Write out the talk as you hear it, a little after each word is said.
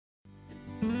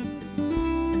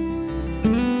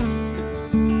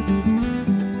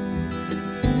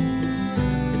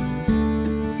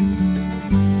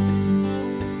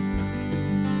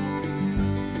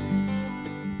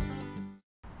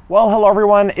Well, hello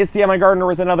everyone, it's the MIgardener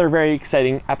with another very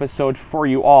exciting episode for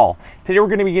you all. Today we're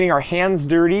going to be getting our hands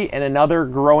dirty in another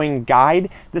growing guide.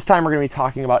 This time we're going to be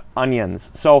talking about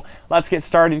onions. So let's get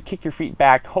started, kick your feet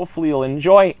back, hopefully you'll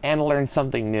enjoy and learn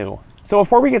something new. So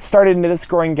before we get started into this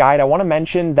growing guide, I want to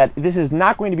mention that this is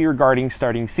not going to be regarding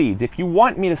starting seeds. If you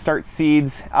want me to start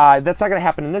seeds, that's not going to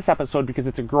happen in this episode because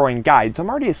it's a growing guide. So I'm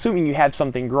already assuming you have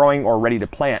something growing or ready to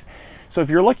plant. So if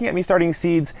you're looking at me starting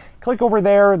seeds, click over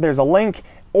there, there's a link.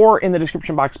 Or in the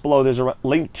description box below, there's a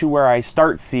link to where I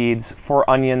start seeds for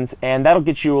onions, and that'll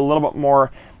get you a little bit more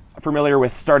familiar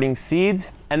with starting seeds,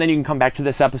 and then you can come back to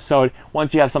this episode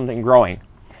once you have something growing.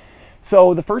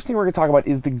 So the first thing we're going to talk about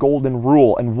is the golden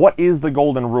rule. And what is the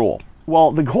golden rule?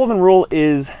 Well, the golden rule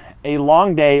is a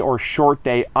long day or short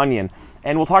day onion,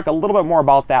 and we'll talk a little bit more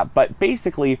about that, but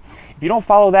basically, if you don't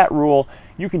follow that rule,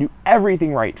 you can do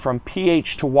everything right, from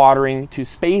pH to watering to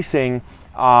spacing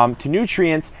to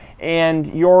nutrients, and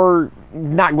you're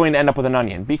not going to end up with an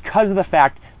onion because of the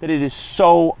fact that it is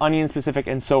so onion specific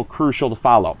and so crucial to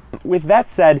follow. With that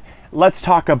said, let's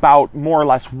talk about more or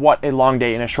less what a long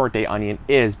day and a short day onion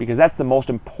is, because that's the most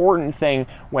important thing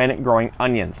when growing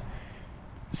onions.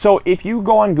 So if you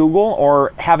go on Google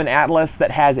or have an atlas that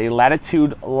has a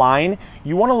latitude line,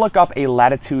 you want to look up a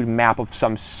latitude map of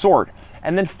some sort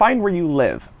and then find where you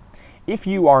live. If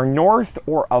you are north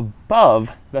or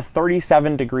above the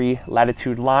 37-degree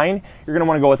latitude line, you're going to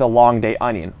want to go with a long day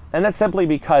onion. And that's simply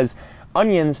because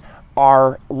onions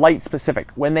are light specific.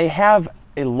 When they have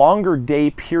a longer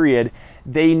day period,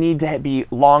 they need to be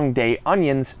long day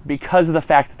onions because of the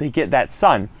fact that they get that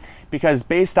sun. Because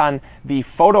based on the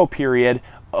photo period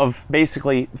of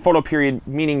basically, photo period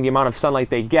meaning the amount of sunlight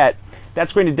they get,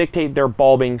 that's going to dictate their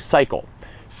bulbing cycle.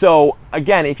 So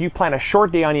again, if you plant a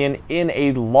short day onion in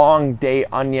a long day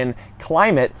onion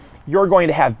climate, you're going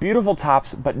to have beautiful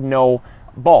tops but no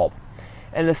bulb.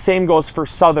 And the same goes for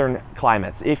southern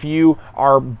climates. If you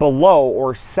are below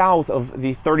or south of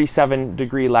the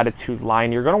 37-degree latitude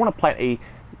line, you're going to want to plant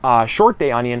a short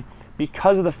day onion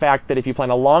because of the fact that if you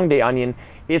plant a long day onion,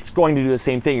 it's going to do the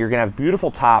same thing. You're going to have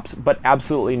beautiful tops but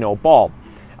absolutely no bulb.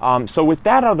 So with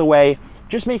that out of the way,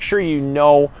 just make sure you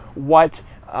know what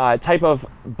type of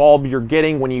bulb you're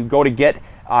getting when you go to get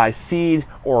seed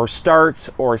or starts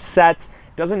or sets.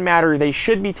 Doesn't matter, they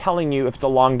should be telling you if it's a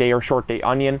long day or short day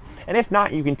onion, and if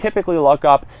not, you can typically look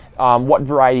up what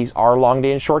varieties are long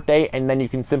day and short day, and then you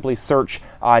can simply search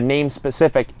name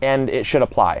specific and it should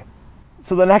apply.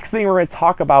 So the next thing we're going to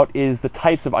talk about is the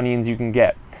types of onions you can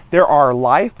get. There are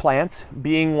live plants,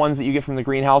 being ones that you get from the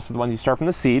greenhouse, or the ones you start from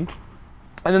the seed,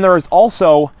 and then there is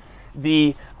also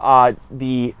the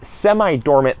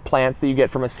semi-dormant plants that you get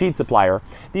from a seed supplier.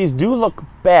 These do look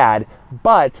bad,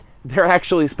 but they're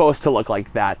actually supposed to look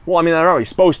like that. Well, I mean, they're not always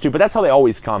supposed to, but that's how they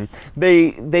always come.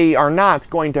 They are not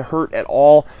going to hurt at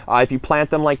all if you plant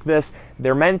them like this.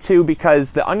 They're meant to,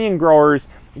 because the onion growers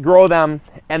grow them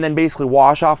and then basically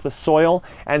wash off the soil,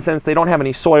 and since they don't have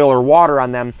any soil or water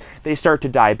on them, they start to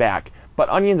die back. But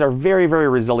onions are very, very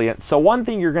resilient. So one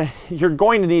thing you're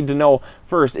going to need to know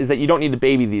first is that you don't need to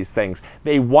baby these things.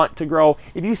 They want to grow.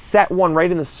 If you set one right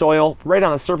in the soil, right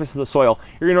on the surface of the soil,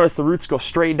 you're going to notice the roots go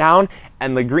straight down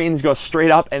and the greens go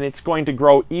straight up, and it's going to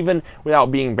grow even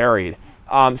without being buried.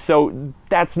 So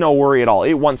that's no worry at all.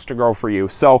 It wants to grow for you.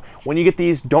 So when you get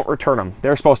these, don't return them.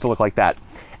 They're supposed to look like that.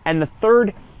 And the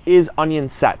third is onion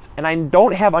sets. And I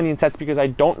don't have onion sets because I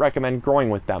don't recommend growing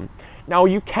with them. Now,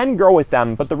 you can grow with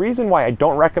them, but the reason why I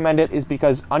don't recommend it is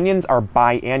because onions are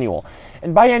biannual.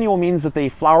 And biannual means that they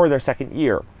flower their second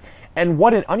year. And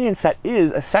what an onion set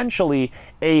is essentially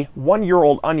a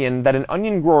 1-year-old onion that an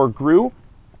onion grower grew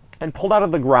and pulled out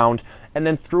of the ground and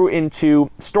then threw into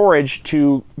storage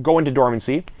to go into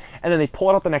dormancy. And then they pull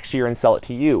it out the next year and sell it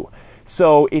to you.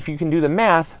 So if you can do the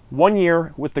math, 1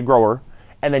 year with the grower,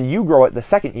 and then you grow it the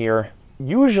second year,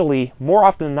 usually, more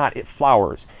often than not, it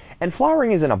flowers. And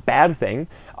flowering isn't a bad thing.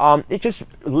 It just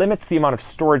limits the amount of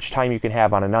storage time you can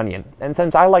have on an onion. And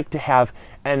since I like to have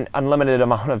an unlimited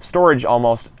amount of storage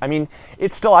almost, I mean,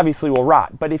 it still obviously will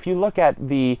rot. But if you look at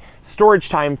the storage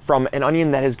time from an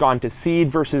onion that has gone to seed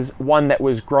versus one that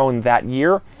was grown that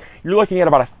year, you're looking at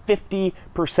about a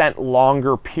 50%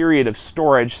 longer period of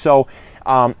storage. So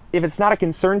if it's not a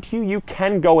concern to you, you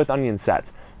can go with onion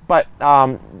sets. But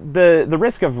the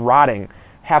risk of rotting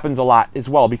happens a lot as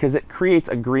well because it creates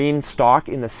a green stalk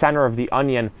in the center of the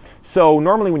onion. So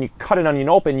normally when you cut an onion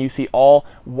open, you see all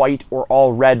white or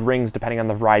all red rings depending on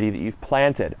the variety that you've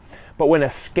planted. But when a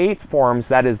scate forms,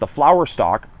 that is the flower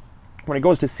stalk, when it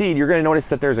goes to seed, you're going to notice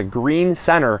that there's a green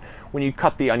center when you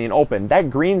cut the onion open. That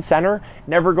green center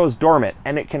never goes dormant,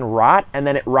 and it can rot, and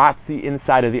then it rots the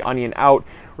inside of the onion out,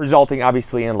 resulting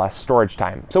obviously in less storage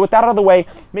time. So with that out of the way,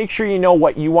 make sure you know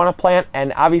what you want to plant,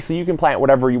 and obviously you can plant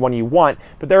whatever one you want,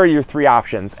 but there are your 3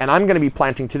 options. And I'm going to be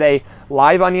planting today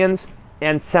live onions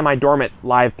and semi-dormant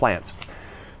live plants.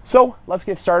 So let's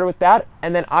get started with that,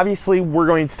 and then obviously we're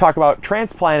going to talk about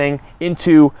transplanting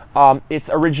into its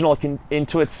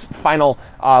final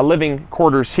living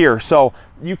quarters here. So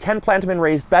you can plant them in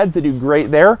raised beds, they do great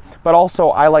there, but also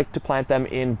I like to plant them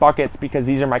in buckets because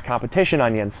these are my competition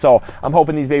onions. So I'm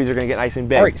hoping these babies are going to get nice and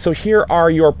big. All right, so here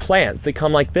are your plants. They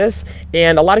come like this,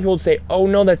 and a lot of people would say, oh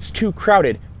no, that's too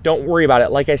crowded. Don't worry about it.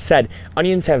 Like I said,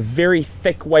 onions have very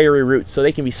thick, wiry roots, so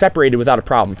they can be separated without a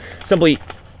problem. Simply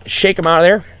shake them out of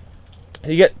there.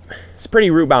 It's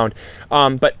pretty root bound,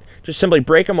 but just simply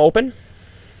break them open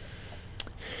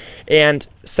and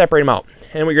separate them out.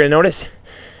 And what you're going to notice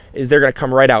is they're going to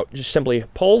come right out. Just simply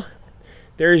pull.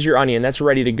 There's your onion. That's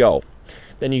ready to go.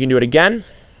 Then you can do it again.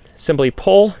 Simply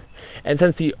pull. And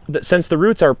since the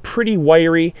roots are pretty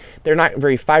wiry, they're not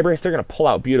very fibrous, they're going to pull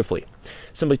out beautifully.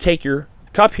 Simply take your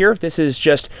cup here. This is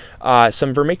just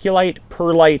some vermiculite,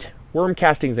 perlite, worm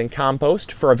castings, and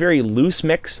compost for a very loose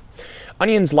mix.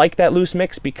 Onions like that loose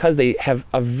mix because they have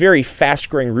a very fast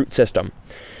growing root system.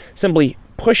 Simply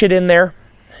push it in there,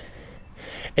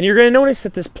 and you're going to notice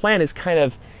that this plant is kind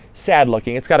of sad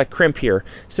looking. It's got a crimp here.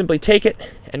 Simply take it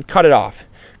and cut it off.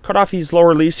 Cut off these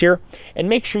lower leaves here, and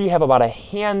make sure you have about a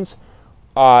hand's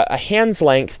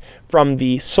length from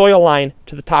the soil line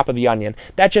to the top of the onion.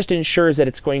 That just ensures that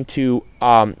it's going to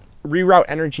reroute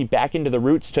energy back into the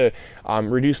roots to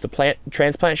reduce the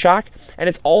transplant shock, and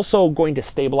it's also going to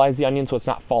stabilize the onion so it's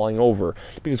not falling over.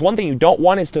 Because one thing you don't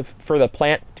want is for the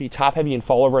plant to be top heavy and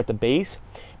fall over at the base,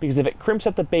 because if it crimps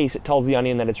at the base, it tells the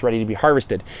onion that it's ready to be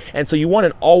harvested. And so you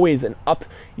always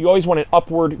want an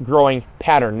upward growing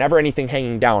pattern, never anything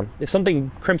hanging down. If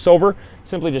something crimps over,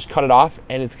 simply just cut it off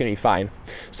and it's going to be fine.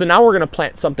 So now we're going to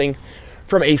plant something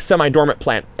from a semi-dormant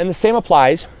plant, and the same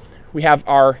applies. We have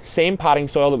our same potting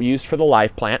soil that we used for the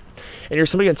live plant, and you're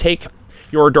simply going to take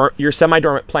your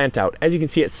semi-dormant plant out. As you can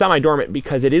see, it's semi-dormant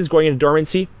because it is going into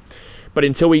dormancy, but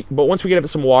once we get it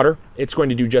some water, it's going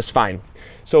to do just fine.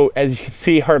 So as you can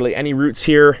see, hardly any roots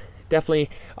here. Definitely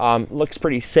looks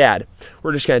pretty sad.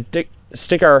 We're just going to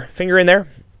stick our finger in there,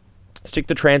 stick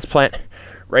the transplant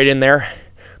right in there.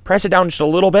 Press it down just a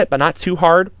little bit, but not too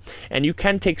hard. And you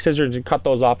can take scissors and cut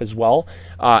those off as well,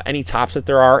 any tops that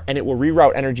there are, and it will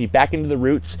reroute energy back into the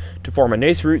roots to form a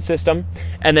nice root system.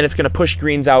 And then it's going to push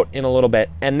greens out in a little bit.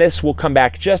 And this will come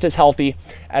back just as healthy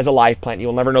as a live plant.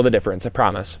 You'll never know the difference, I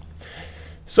promise.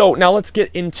 So now let's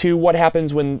get into what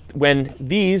happens when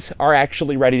these are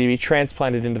actually ready to be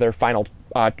transplanted into their final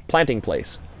planting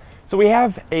place. So we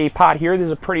have a pot here. This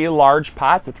is a pretty large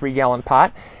pot. It's a 3-gallon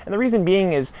pot. And the reason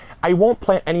being is I won't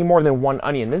plant any more than 1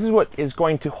 onion. This is what is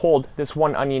going to hold this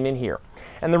 1 onion in here.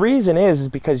 And the reason is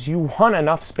because you want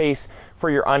enough space for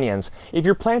your onions. If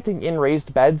you're planting in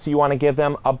raised beds, you want to give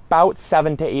them about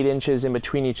 7 to 8 inches in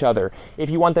between each other if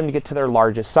you want them to get to their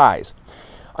largest size.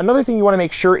 Another thing you want to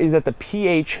make sure is that the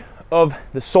pH of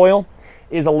the soil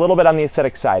is a little bit on the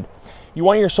acidic side. You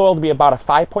want your soil to be about a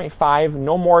 5.5,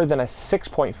 no more than a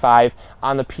 6.5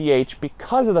 on the pH,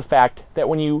 because of the fact that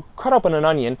when you cut open an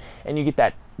onion and you get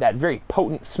that very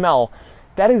potent smell,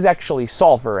 that is actually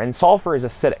sulfur, and sulfur is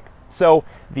acidic. So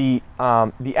the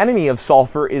enemy of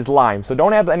sulfur is lime. So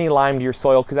don't add any lime to your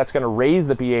soil because that's going to raise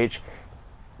the pH,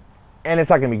 and it's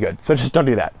not going to be good. So just don't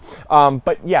do that.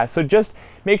 But yeah, so just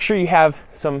make sure you have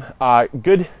some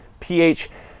good pH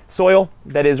soil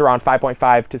that is around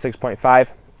 5.5 to 6.5.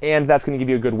 And that's going to give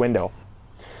you a good window.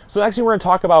 So the next thing we're going to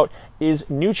talk about is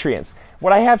nutrients.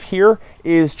 What I have here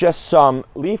is just some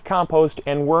leaf compost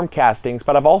and worm castings,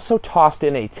 but I've also tossed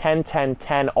in a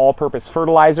 10-10-10 all-purpose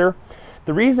fertilizer.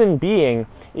 The reason being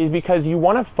is because you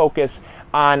want to focus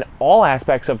on all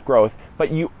aspects of growth,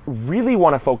 but you really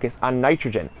want to focus on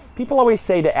nitrogen. People always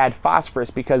say to add phosphorus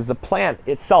because the plant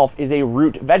itself is a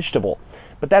root vegetable,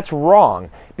 but that's wrong.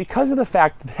 Because of the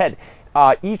fact that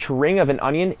each ring of an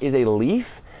onion is a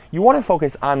leaf, you want to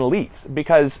focus on leaves,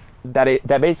 because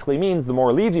that basically means the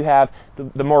more leaves you have,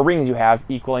 the more rings you have,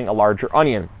 equaling a larger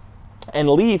onion. And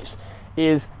leaves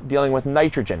is dealing with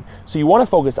nitrogen. So you want to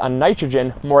focus on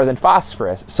nitrogen more than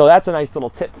phosphorus. So that's a nice little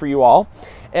tip for you all.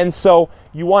 And so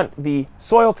you want the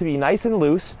soil to be nice and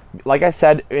loose. Like I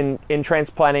said, in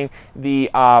transplanting the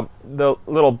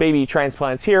little baby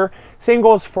transplants here, same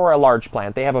goes for a large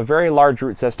plant. They have a very large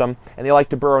root system and they like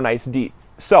to burrow nice deep.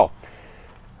 So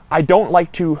I don't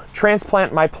like to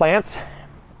transplant my plants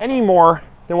any more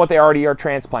than what they already are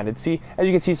transplanted. See, as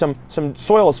you can see, some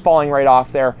soil is falling right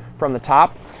off there from the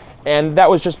top, and that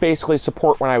was just basically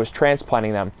support when I was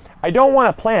transplanting them. I don't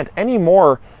want to plant any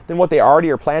more than what they already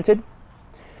are planted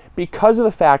because of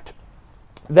the fact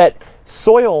that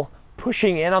soil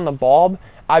pushing in on the bulb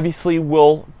obviously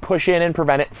will push in and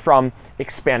prevent it from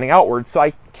expanding outwards. So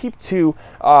I keep to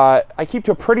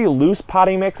a pretty loose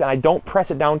potting mix, and I don't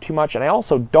press it down too much, and I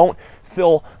also don't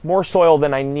fill more soil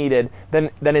than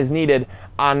is needed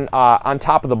on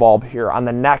top of the bulb here, on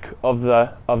the neck of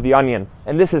the onion,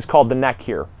 and this is called the neck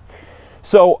here.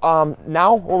 So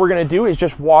now what we're going to do is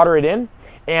just water it in,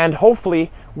 and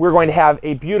hopefully we're going to have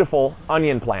a beautiful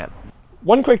onion plant.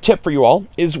 One quick tip for you all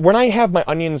is when I have my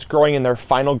onions growing in their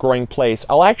final growing place,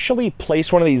 I'll actually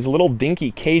place one of these little dinky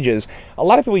cages. A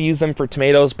lot of people use them for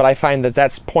tomatoes, but I find that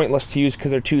that's pointless to use because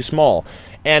they're too small.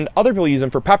 And other people use them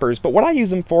for peppers, but what I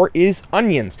use them for is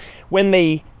onions. When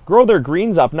they grow their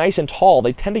greens up nice and tall,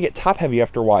 they tend to get top heavy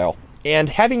after a while. And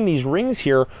having these rings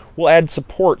here will add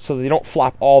support so that they don't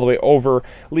flop all the way over,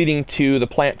 leading to the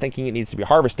plant thinking it needs to be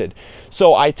harvested.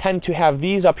 So I tend to have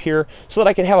these up here so that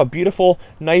I can have a beautiful,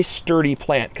 nice, sturdy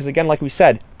plant. Because again, like we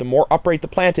said, the more upright the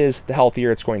plant is, the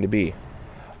healthier it's going to be.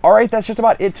 All right, that's just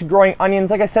about it to growing onions.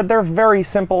 Like I said, they're very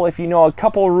simple if you know a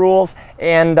couple rules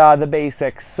and the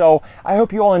basics. So I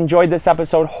hope you all enjoyed this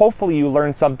episode. Hopefully you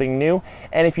learned something new.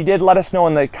 And if you did, let us know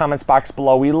in the comments box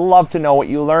below. We love to know what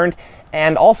you learned.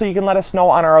 And also you can let us know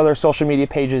on our other social media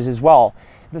pages as well.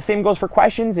 The same goes for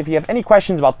questions. If you have any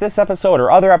questions about this episode or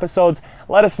other episodes,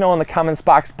 let us know in the comments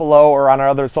box below or on our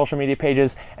other social media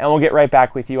pages, and we'll get right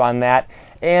back with you on that.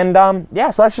 And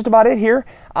yeah, so that's just about it here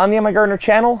on the MIgardener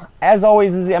channel. As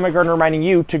always, this is the MIgardener reminding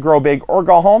you to grow big or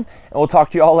go home, and we'll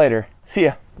talk to you all later. See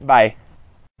ya. Bye.